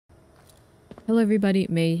Hello everybody,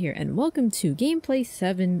 May here, and welcome to gameplay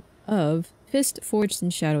 7 of F.I.S.T. Forged in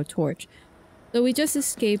Shadow Torch. So we just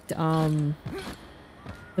escaped, the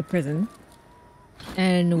prison,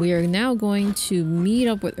 and we are now going to meet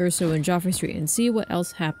up with Urso in Joffre Street and see what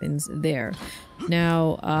else happens there.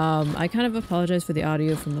 Now, I kind of apologize for the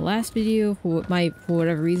audio from the last video. For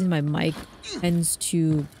whatever reason, my mic tends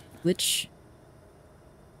to glitch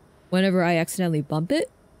whenever I accidentally bump it.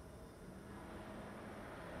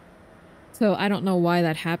 So I don't know why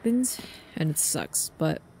that happens, and it sucks,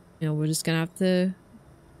 but, you know, we're just gonna have to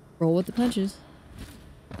roll with the punches.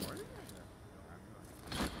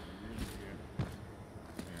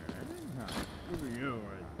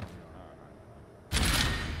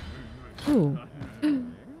 Ooh.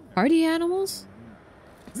 Party animals?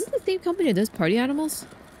 Is this the same company that does party animals?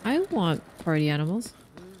 I want party animals.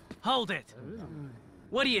 Hold it!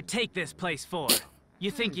 What do you take this place for? You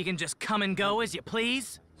think you can just come and go as you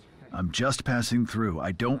please? I'm just passing through.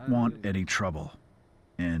 I don't want any trouble.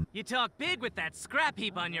 And you talk big with that scrap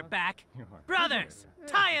heap on your back. Brothers,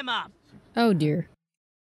 tie him up! Oh dear.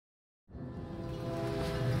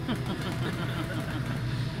 Hold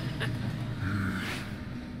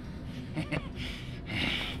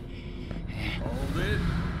it.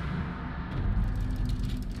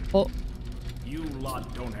 Oh. You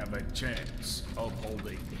lot don't have a chance of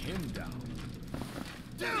holding him down.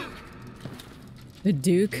 The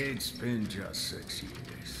Duke? It's been just 6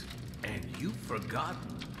 years, and you've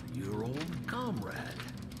forgotten your old comrade.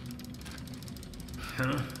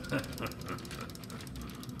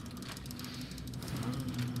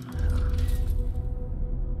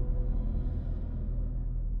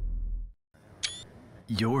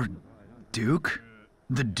 You're Duke?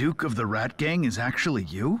 The Duke of the Rat Gang is actually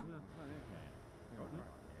you?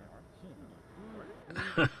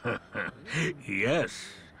 Yes,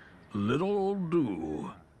 little old Do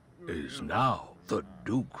is now the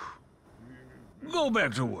Duke. Go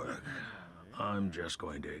back to work. I'm just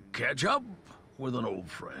going to catch up with an old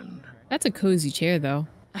friend. That's a cozy chair, though.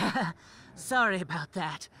 Sorry about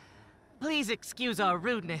that. Please excuse our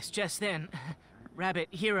rudeness just then. Rabbit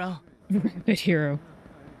Hero. Rabbit Hero.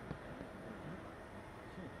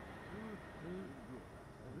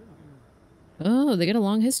 Oh, they got a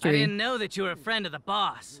long history. I didn't know that you were a friend of the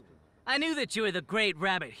boss. I knew that you were the great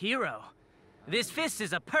Rabbit Hero. This fist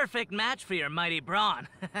is a perfect match for your mighty brawn.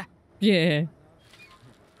 Yeah.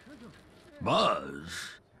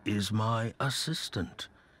 Buzz is my assistant.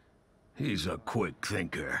 He's a quick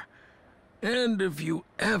thinker. And if you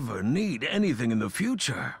ever need anything in the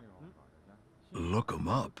future, look him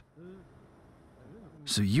up.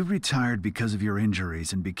 So you retired because of your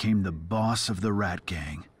injuries and became the boss of the Rat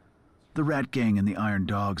Gang. The Rat Gang and the Iron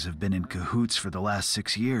Dogs have been in cahoots for the last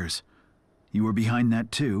 6 years. You were behind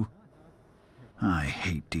that too? I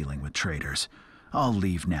hate dealing with traitors. I'll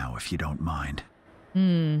leave now if you don't mind.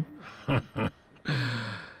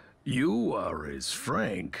 You are as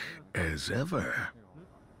frank as ever.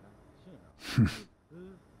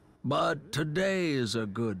 But today is a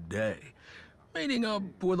good day. Meeting up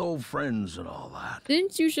with old friends and all that.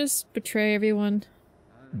 Didn't you just betray everyone?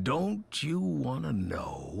 Don't you want to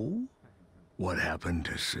know what happened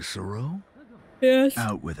to Cicero? Yes.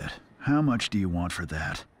 Out with it. How much do you want for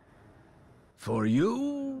that? For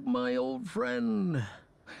you, my old friend,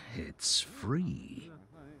 it's free.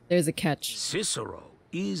 There's a catch. Cicero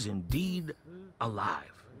is indeed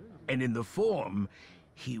alive, and in the form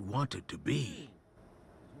he wanted to be.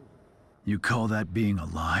 You call that being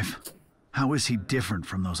alive? How is he different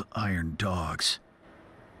from those Iron Dogs?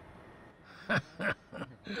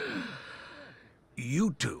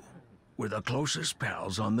 You two were the closest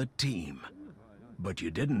pals on the team, but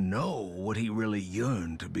you didn't know what he really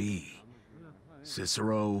yearned to be.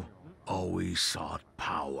 Cicero always sought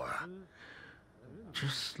power,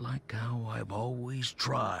 just like how I've always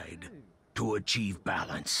tried to achieve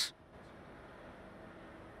balance.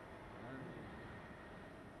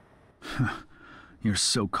 Your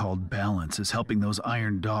so-called balance is helping those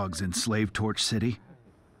Iron Dogs enslave Torch City?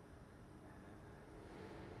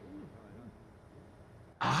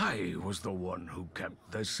 I was the one who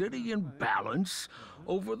kept the city in balance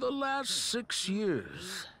over the last 6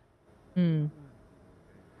 years.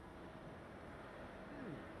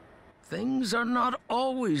 Things are not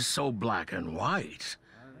always so black and white,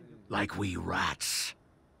 like we rats.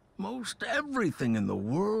 Most everything in the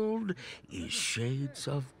world is shades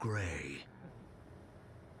of gray.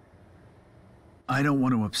 I don't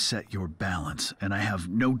want to upset your balance, and I have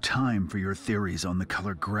no time for your theories on the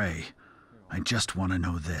color gray. I just want to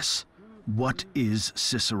know this. What is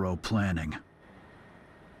Cicero planning?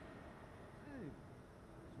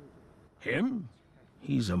 Him?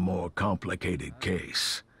 He's a more complicated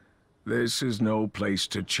case. This is no place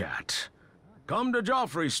to chat. Come to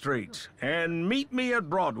Joffre Street and meet me at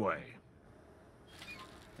Broadway.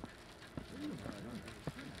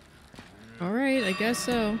 Alright, I guess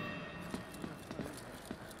so.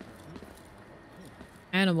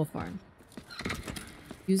 Animal Farm.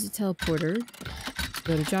 Use the teleporter.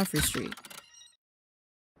 Go to Joffre Street.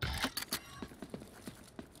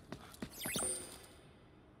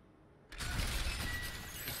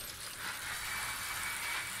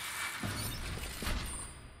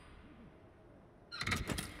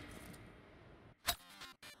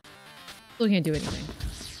 Still can't do anything.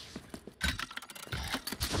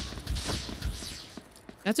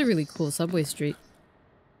 That's a really cool subway street.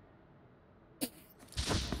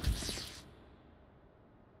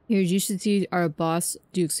 Here, you should see our boss,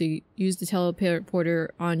 Duke, so you use the teleporter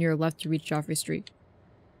on your left to reach Joffre Street.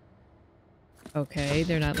 Okay,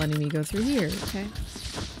 they're not letting me go through here, okay.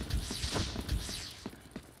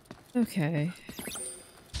 Okay.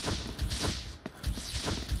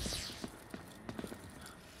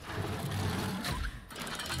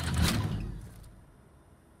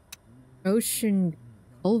 Ocean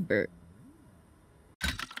Culvert.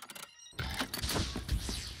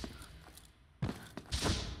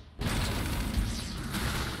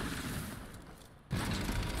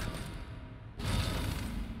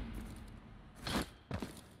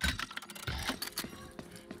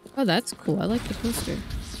 Oh, that's cool. I like the poster.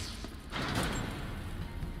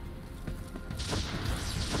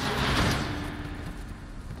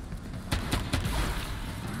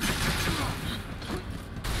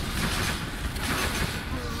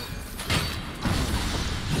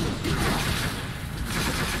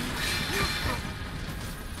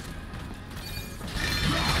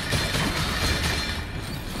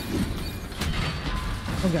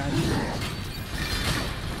 Oh god.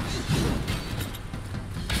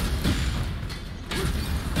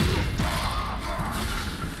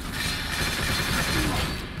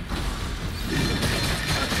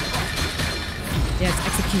 Yeah, it's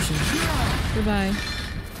execution. Goodbye.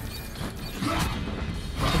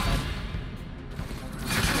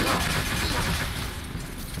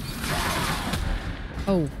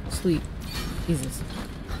 Oh, sweet. Jesus.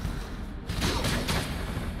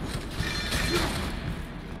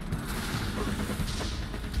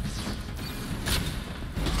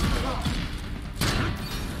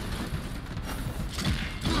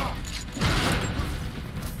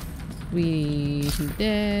 Sweet, he's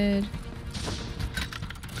dead.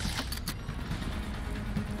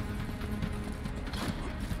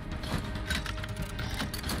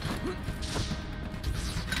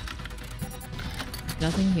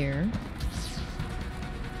 Nothing here.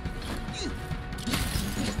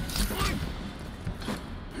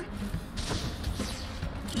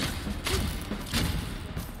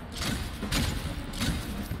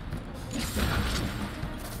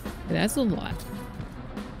 That's a lot.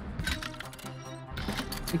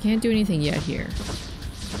 We can't do anything yet here.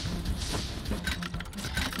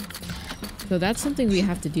 So that's something we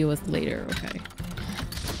have to deal with later, okay.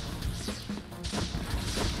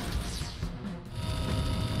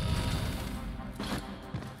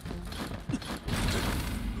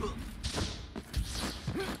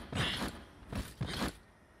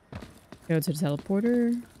 Go to the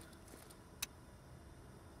teleporter.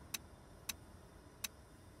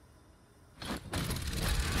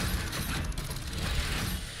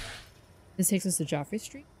 This takes us to Joffre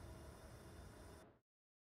Street.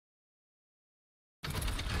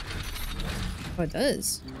 Oh, it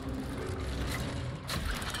does.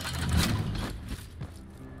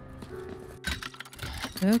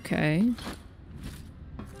 Okay.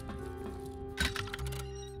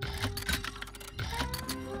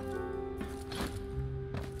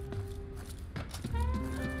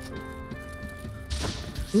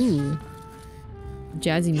 Ooh.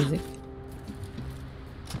 Jazzy music.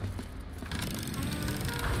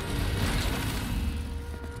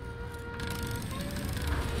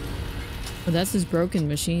 Oh, that's his broken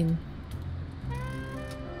machine.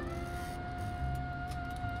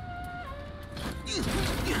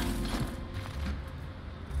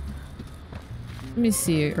 Let me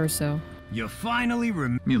see, Urso. You finally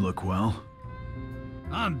You look well.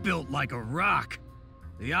 I'm built like a rock.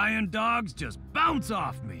 The iron dogs just bounce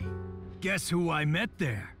off me. Guess who I met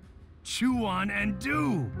there? Chew-on and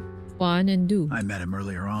Do. Juan and Do. I met him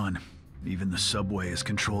earlier on. Even the subway is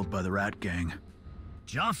controlled by the rat gang.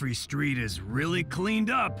 Joffre Street is really cleaned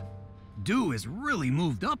up. Do has really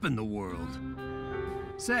moved up in the world.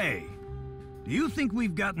 Say, do you think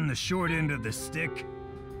we've gotten the short end of the stick?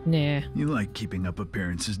 Nah. You like keeping up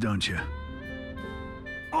appearances, don't you?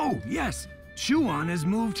 Oh, yes. Chew-On has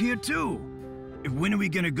moved here too. When are we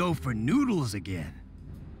gonna go for noodles again?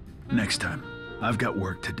 Next time. I've got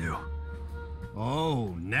work to do.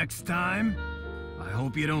 Oh, next time? I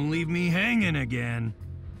hope you don't leave me hanging again.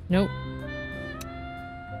 Nope.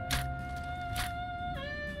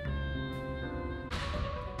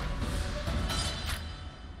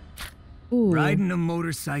 Ooh. Riding a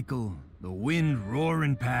motorcycle, the wind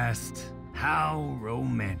roaring past. How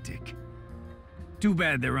romantic. Too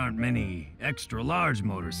bad there aren't many extra-large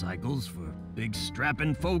motorcycles for big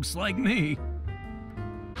strapping folks like me.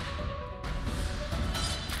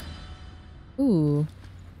 Ooh.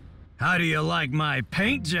 How do you like my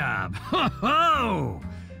paint job? Ho ho!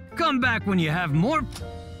 Come back when you have more.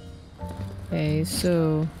 Okay,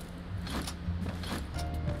 so...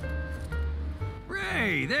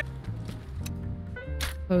 Ray, there.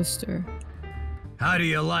 Poster. How do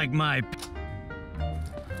you like my...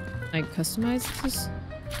 I customize this?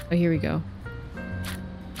 Oh, here we go.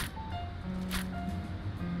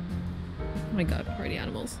 Oh my god, party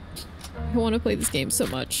animals. I want to play this game so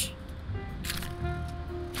much.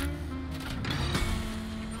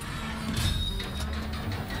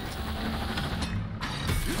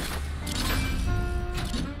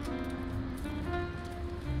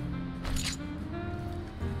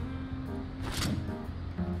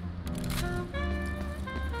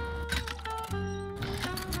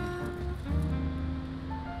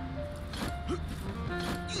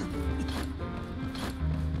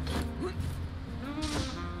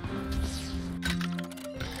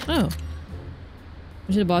 Oh.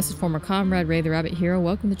 To the boss's former comrade, Ray the Rabbit Hero.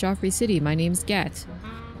 Welcome to Joffre City. My name's Gat.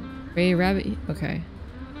 Ray Rabbit... Okay.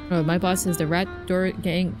 Oh, my boss says the Rat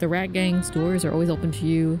Gang's doors are always open to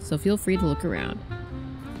you, so feel free to look around.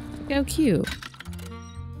 Look how cute.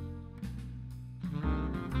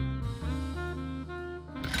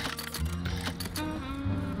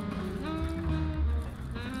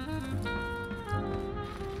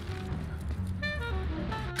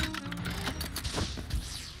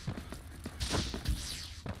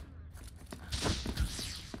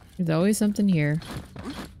 There's always something here.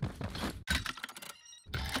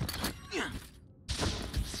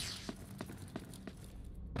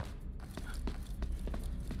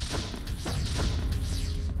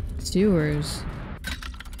 Sewers.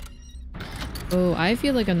 Oh, I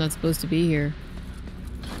feel like I'm not supposed to be here.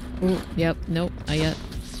 Oh, yep, nope, not yet.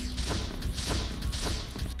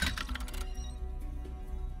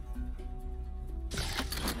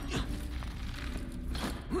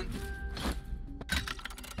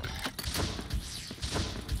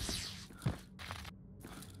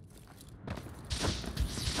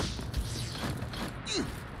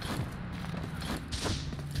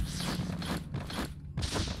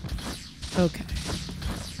 Okay.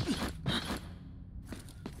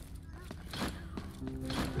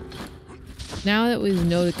 Now that we've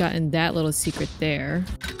gotten that little secret there.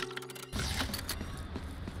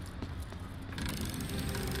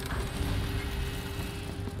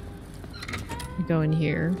 Go in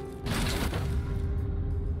here.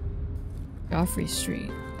 Joffre Street.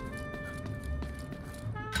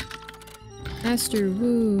 Master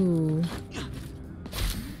Wu.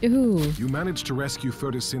 Yahoo! You managed to rescue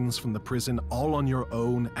Furtisins from the prison all on your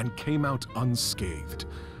own and came out unscathed.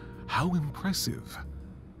 How impressive.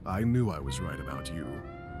 I knew I was right about you.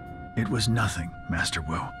 It was nothing, Master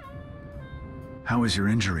Wu. How is your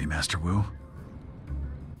injury, Master Wu?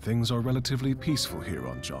 Things are relatively peaceful here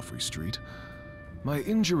on Joffre Street. My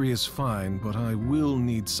injury is fine, but I will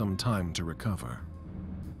need some time to recover.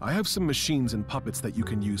 I have some machines and puppets that you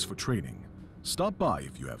can use for training. Stop by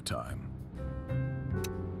if you have time.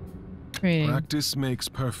 Practice makes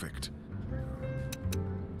perfect.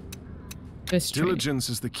 Diligence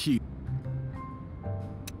is the key.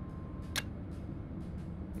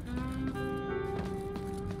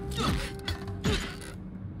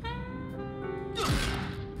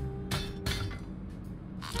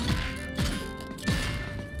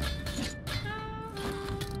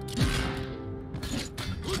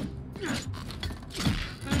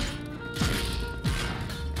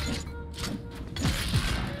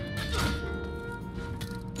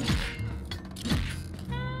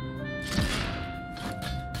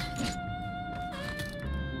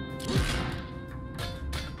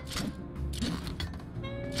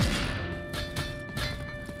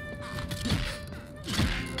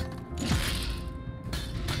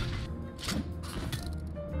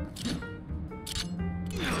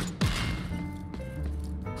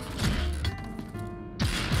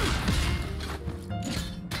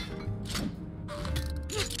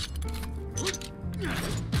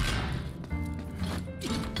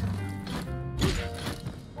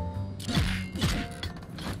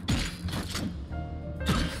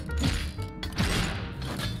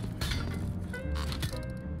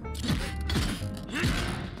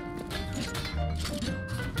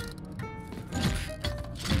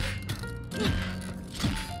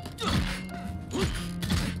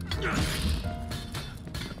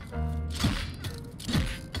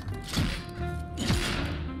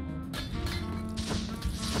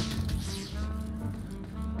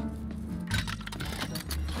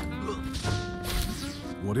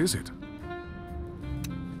 What is it?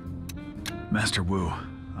 Master Wu,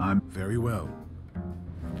 I'm... Very well.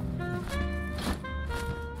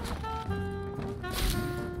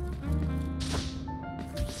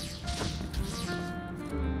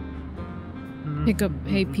 Hiccup.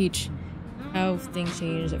 Hey, Peach. How have things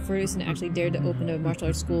changed? At Ferguson actually dared to open a martial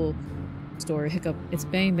arts school store. Hiccup. It's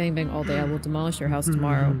bang, bang, bang all day. I will demolish their house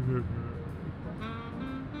tomorrow.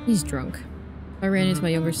 He's drunk. I ran into my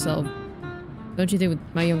younger self. Don't you think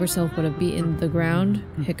my younger self would have beaten the ground?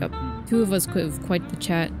 Hiccup. Two of us could have quite the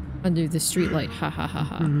chat under the streetlight. Ha ha ha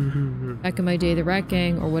ha. Back in my day, the Rat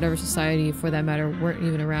Gang, or whatever society for that matter, weren't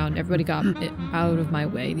even around. Everybody got it out of my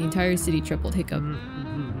way. The entire city tripled. Hiccup.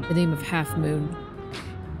 The name of Half Moon.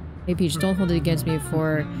 Hey Peach, don't hold it against me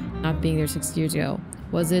for not being there 6 years ago.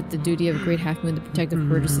 Was it the duty of a great Half Moon to protect the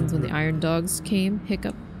Fergusons when the Iron Dogs came?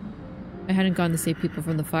 Hiccup. I hadn't gone to save people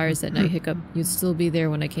from the fires that night. Hiccup. You'd still be there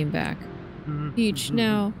when I came back. Peach,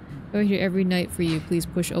 now. I'm here every night for you. Please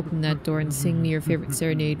push open that door and sing me your favorite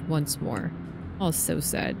serenade once more. Oh, so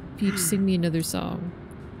sad. Peach, sing me another song.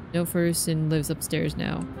 No Ferguson lives upstairs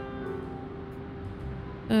now.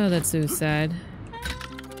 Oh, that's so sad.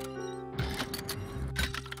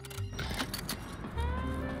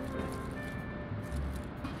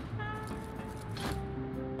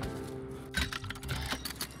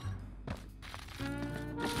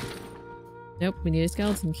 Nope, we need a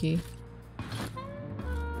skeleton key.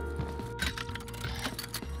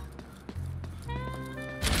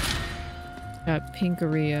 Got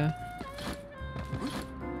Pinkeria.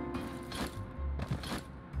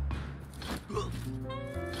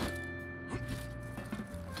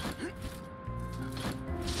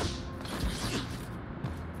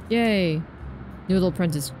 Yay! Noodle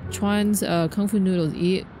apprentice. Chuan's Kung Fu noodles.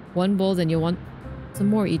 Eat one bowl, then you'll want some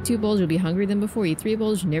more. Eat 2 bowls, you'll be hungrier than before. Eat 3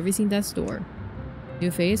 bowls, you've never seen that store.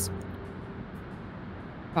 New face.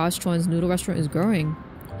 Boss Chuan's noodle restaurant is growing.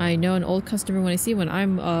 I know an old customer when I see one.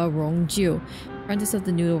 I'm Rong Jiu, apprentice of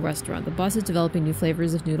the noodle restaurant. The boss is developing new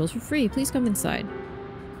flavors of noodles for free. Please come inside.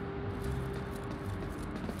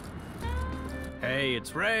 Hey,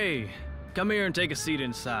 it's Ray. Come here and take a seat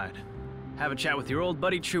inside. Have a chat with your old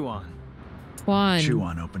buddy Chuan.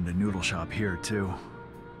 Chuan opened a noodle shop here too.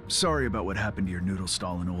 Sorry about what happened to your noodle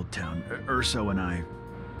stall in Old Town. Urso and I...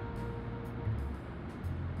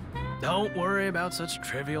 Don't worry about such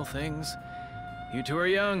trivial things. You two are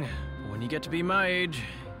young. When you get to be my age,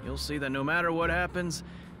 you'll see that no matter what happens,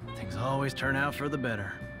 things always turn out for the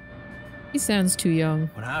better. He sounds too young.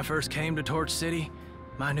 When I first came to Torch City,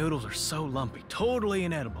 my noodles are so lumpy, totally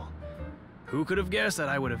inedible. Who could have guessed that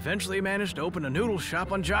I would eventually manage to open a noodle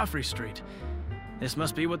shop on Joffre Street? This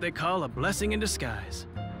must be what they call a blessing in disguise.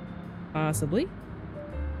 Possibly.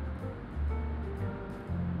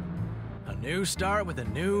 A new start with a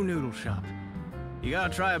new noodle shop. You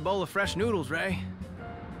gotta try a bowl of fresh noodles, Ray.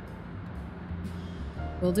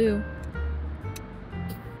 Will do.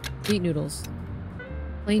 Eat noodles.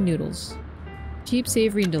 Plain noodles. Cheap,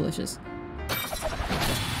 savory, and delicious.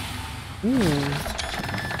 Ooh.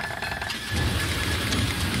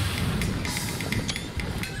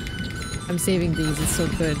 I'm saving these, it's so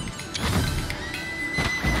good.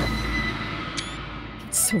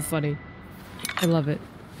 It's so funny. I love it.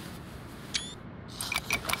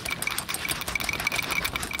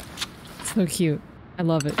 So cute. I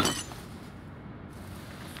love it.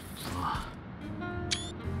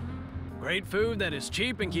 Great food that is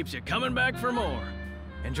cheap and keeps you coming back for more.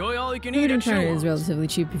 Enjoy all you can eat Food in at China is Chuan's. relatively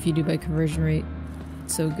cheap if you do by conversion rate.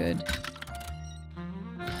 So good.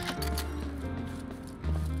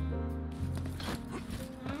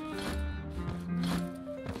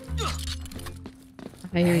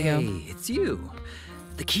 Hey, here we go. Hey, it's you.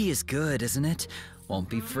 The key is good, isn't it? Won't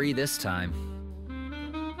be free this time.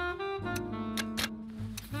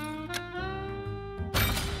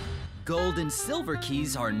 Gold and silver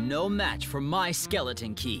keys are no match for my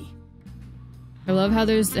skeleton key. I love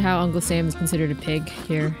how Uncle Sam is considered a pig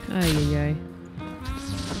here. Ay, ay, ay.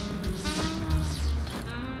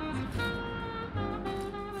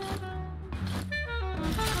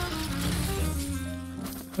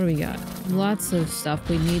 What do we got? Lots of stuff.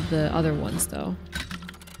 We need the other ones though.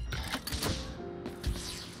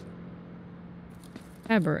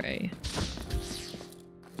 Cabaret.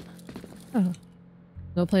 Oh.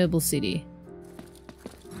 No playable CD.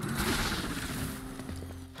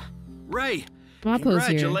 Ray, Mapo's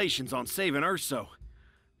here. congratulations on saving Urso.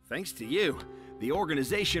 Thanks to you, The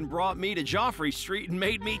organization brought me to Joffre Street and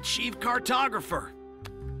made me chief cartographer.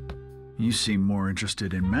 You seem more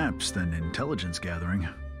interested in maps than intelligence gathering.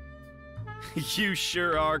 You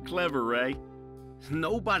sure are clever, Ray.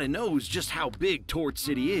 Nobody knows just how big Torch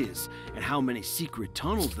City is and how many secret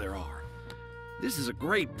tunnels there are. This is a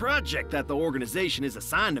great project that the organization has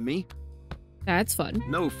assigned to me. That's fun.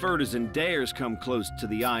 No furters and dares come close to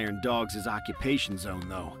the Iron Dogs' occupation zone,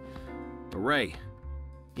 though. But Ray,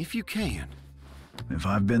 if you can... If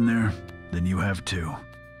I've been there, then you have too.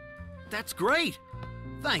 That's great!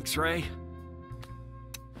 Thanks, Ray.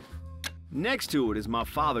 Next to it is my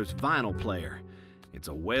father's vinyl player. It's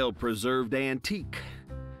a well-preserved antique.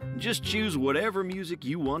 Just choose whatever music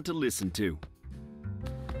you want to listen to.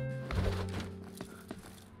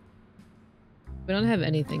 We don't have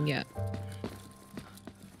anything yet.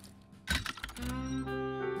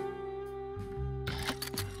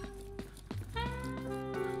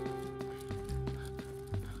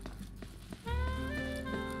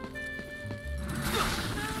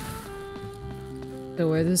 So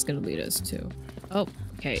where is this gonna lead us to? Oh,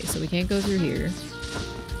 okay, so we can't go through here.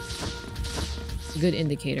 Good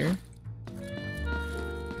indicator.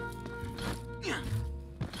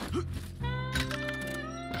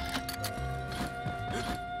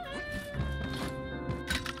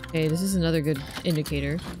 Okay, this is another good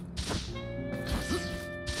indicator.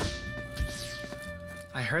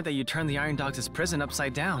 I heard that you turned the Iron Dogs' prison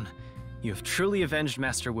upside down. You have truly avenged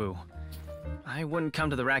Master Wu. I wouldn't come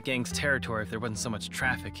to the Rat Gang's territory if there wasn't so much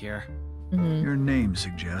traffic here. Your name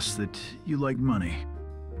suggests that you like money.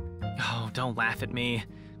 Oh, don't laugh at me.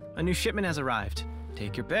 A new shipment has arrived.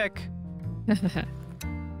 Take your pick.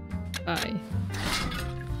 Bye.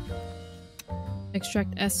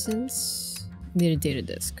 Extract essence. Need a data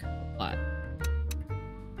disk. A lot.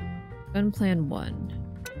 Gun plan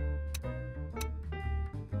 1.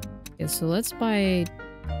 Okay, so let's buy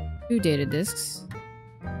 2 data disks.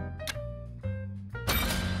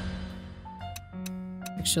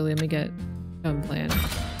 Actually, let me get gun plan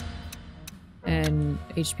and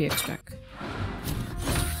HP extract.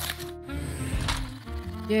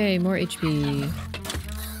 Yay, more HP.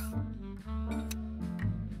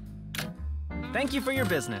 Thank you for your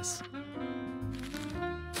business.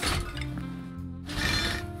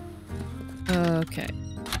 Okay.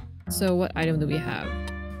 So what item do we have?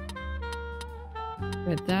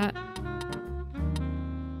 Read that.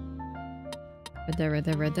 Read that, read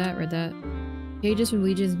that, read that, read that. Pages from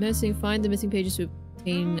Legion's missing. Find the missing pages to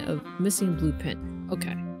obtain a missing blueprint.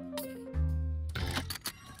 Okay.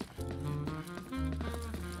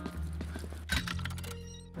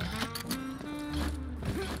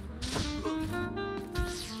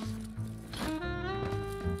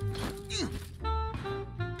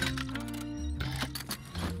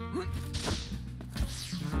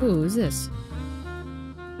 Ooh, who's this?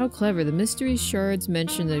 How clever. The mystery shards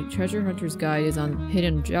mention the treasure hunter's guide is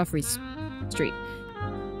hidden Joffre Street.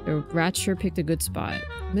 The rat sure picked a good spot.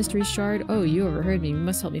 Mystery shard? Oh, you overheard me. You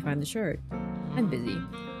must help me find the shard. I'm busy.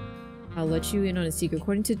 I'll let you in on a secret.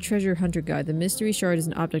 According to the treasure hunter guide, the mystery shard is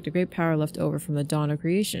an object of great power left over from the dawn of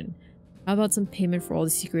creation. How about some payment for all the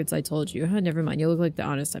secrets I told you? Never mind, you look like the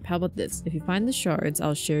honest type. How about this? If you find the shards,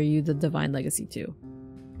 I'll share you the divine legacy too.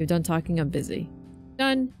 You're done talking, I'm busy.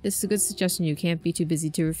 Done. This is a good suggestion. You can't be too busy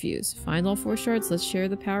to refuse. Find all 4 shards. Let's share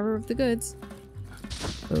the power of the goods.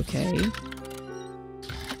 Okay.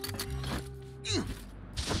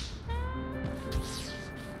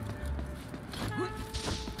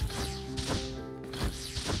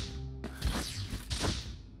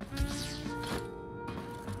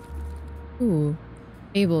 Ooh.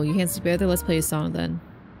 Abel, you can't spare there? Let's play a song then.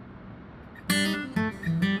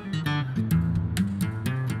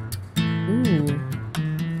 Ooh.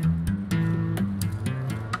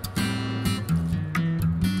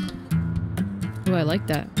 Ooh, I like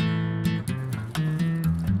that.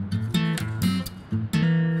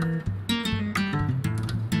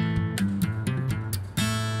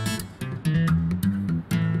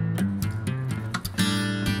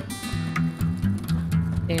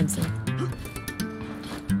 Dancing.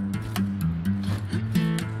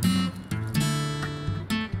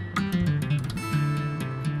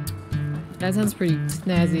 That sounds pretty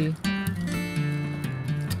snazzy.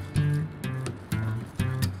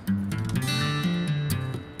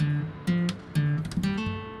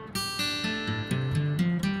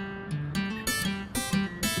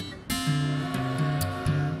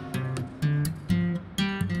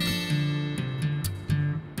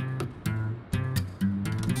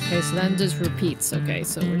 Okay, so then just repeats. Okay,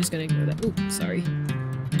 so we're just gonna ignore that. Ooh, sorry.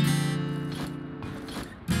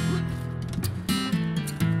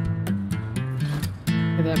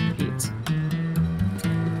 Okay, that repeats.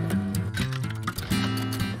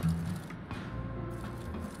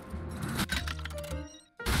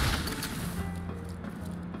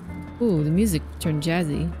 Ooh, the music turned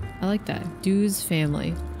jazzy. I like that. Dude's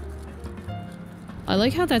family. I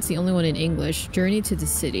like how that's the only one in English. Journey to the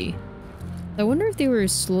city. I wonder if they were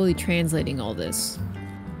slowly translating all this.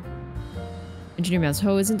 Engineer Mouse.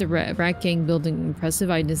 Ho, isn't the rat gang building impressive?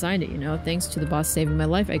 I designed it, you know. Thanks to the boss saving my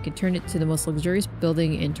life, I could turn it to the most luxurious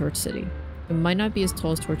building in Torch City. It might not be as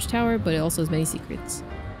tall as Torch Tower, but it also has many secrets.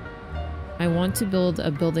 I want to build a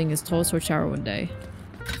building as tall as Torch Tower one day.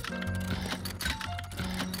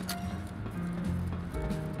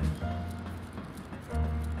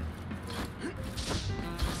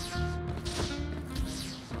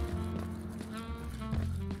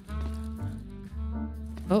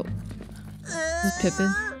 Oh. This is Pippin.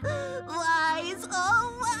 Lies,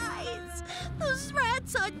 oh lies! Those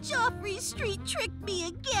rats on Joffre Street tricked me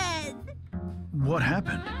again! What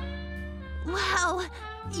happened? Wow,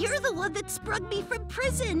 you're the one that sprung me from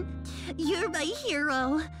prison! You're my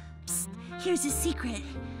hero! Psst, here's a secret.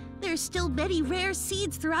 There's still many rare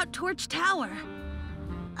seeds throughout Torch Tower.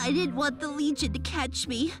 I didn't want the Legion to catch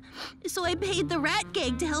me, so I paid the rat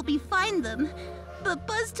gang to help me find them. But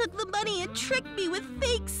Buzz took the money and tricked me with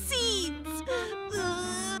fake seeds!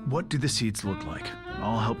 What do the seeds look like?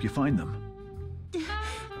 I'll help you find them.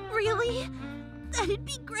 Really? That'd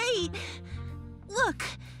be great! Look,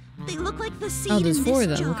 they look like the seed Oh, in there's this 4 of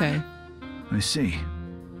them, jar. okay. I see.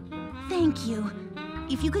 Thank you.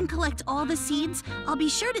 If you can collect all the seeds, I'll be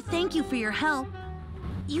sure to thank you for your help.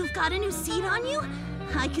 You've got a new seed on you?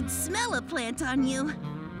 I could smell a plant on you.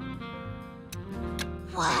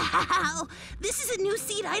 Wow! This is a new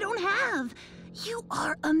seed I don't have! You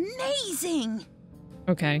are amazing!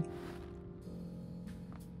 Okay.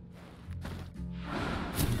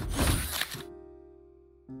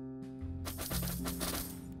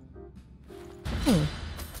 Oh.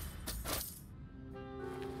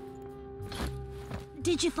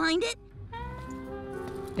 Did you find it?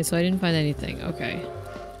 Okay, so I didn't find anything. Okay.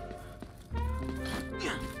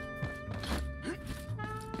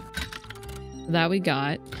 That we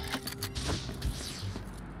got.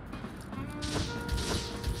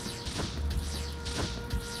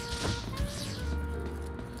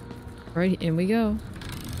 Right, in we go.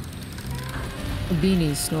 A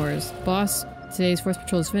beanie snores. Boss, today's force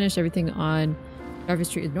patrol is finished. Everything on Joffre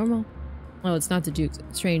Street is normal. Oh, it's not the Duke.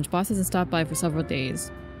 Strange. Boss hasn't stopped by for several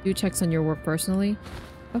days. Duke checks on your work personally.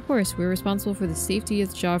 Of course, we're responsible for the safety of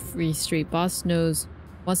Joffre Street. Boss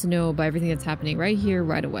wants to know about everything that's happening right here,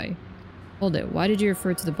 right away. Hold it. Why did you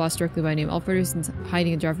refer to the boss directly by name? Alfred isn't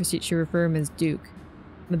hiding in Joffre Street. Should refer him as Duke.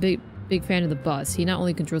 I'm a big fan of the boss. He not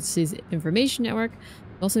only controls the city's information network,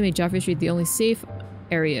 but also made Joffre Street the only safe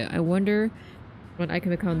area. I wonder when I can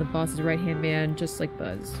become the boss's right-hand man, just like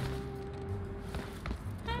Buzz.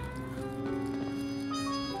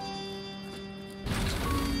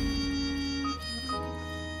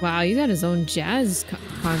 Wow, he's got his own jazz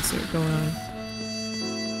concert going on.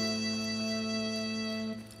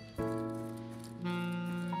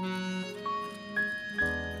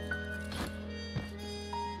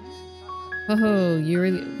 Oh,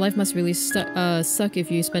 life must really suck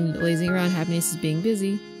if you spend it lazing around. Happiness is being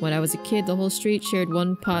busy. When I was a kid, the whole street shared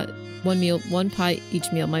one pie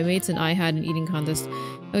each meal. My mates and I had an eating contest.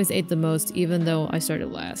 I always ate the most, even though I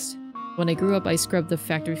started last. When I grew up, I scrubbed the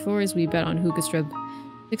factory floors. We bet on who could scrub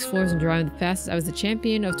 6 floors and drive the fastest. I was the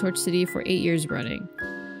champion of Torch City for 8 years running.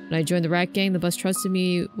 When I joined the rat gang, the boss trusted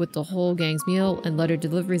me with the whole gang's meal and letter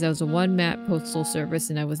deliveries. I was a one-map postal service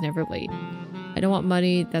and I was never late. I don't want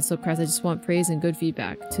money, that's so crass, I just want praise and good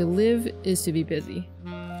feedback. To live is to be busy.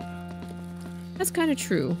 That's kind of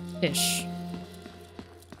true-ish.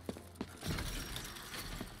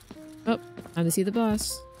 Oh, time to see the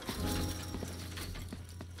boss.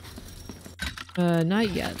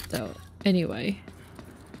 Not yet, though. Anyway.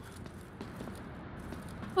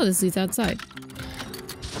 Oh, this leads outside.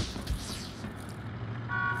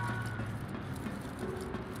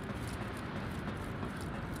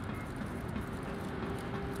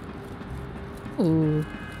 Ooh.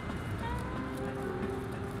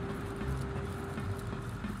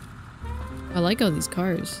 I like all these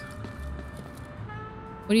cars.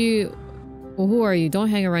 What are you... Well, who are you? Don't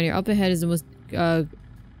hang around here. Up ahead is the most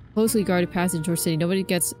closely guarded passage in Torch City. Nobody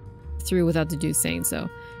gets through without the dude saying so.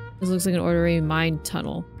 This looks like an ordinary mine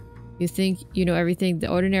tunnel. You think you know everything? The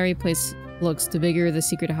ordinary place looks, the bigger the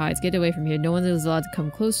secret hides. Get away from here. No one is allowed to come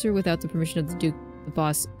closer without the permission of the Duke, the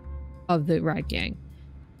boss of the rat gang.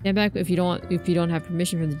 Stand back if you don't have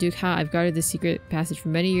permission from the Duke. Ha, I've guarded this secret passage for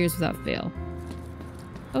many years without fail.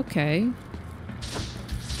 Okay.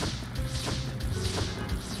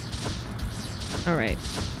 Alright.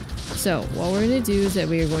 So, what we're gonna do is that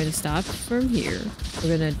we are going to stop from here.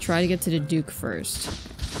 We're gonna try to get to the Duke first.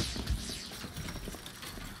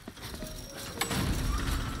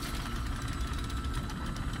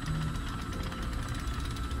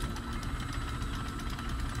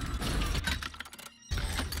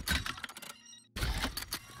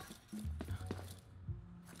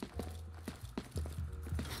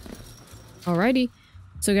 Alrighty.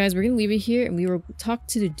 So guys, we're going to leave it here and we will talk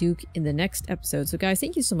to the Duke in the next episode. So guys,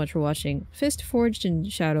 thank you so much for watching Fist Forged in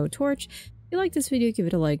Shadow Torch. If you like this video, give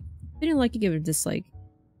it a like. If you didn't like it, give it a dislike.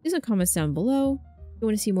 Leave some comments down below. If you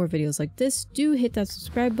want to see more videos like this, do hit that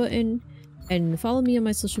subscribe button. And follow me on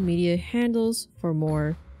my social media handles for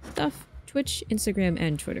more stuff. Twitch, Instagram,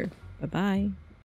 and Twitter. Bye-bye.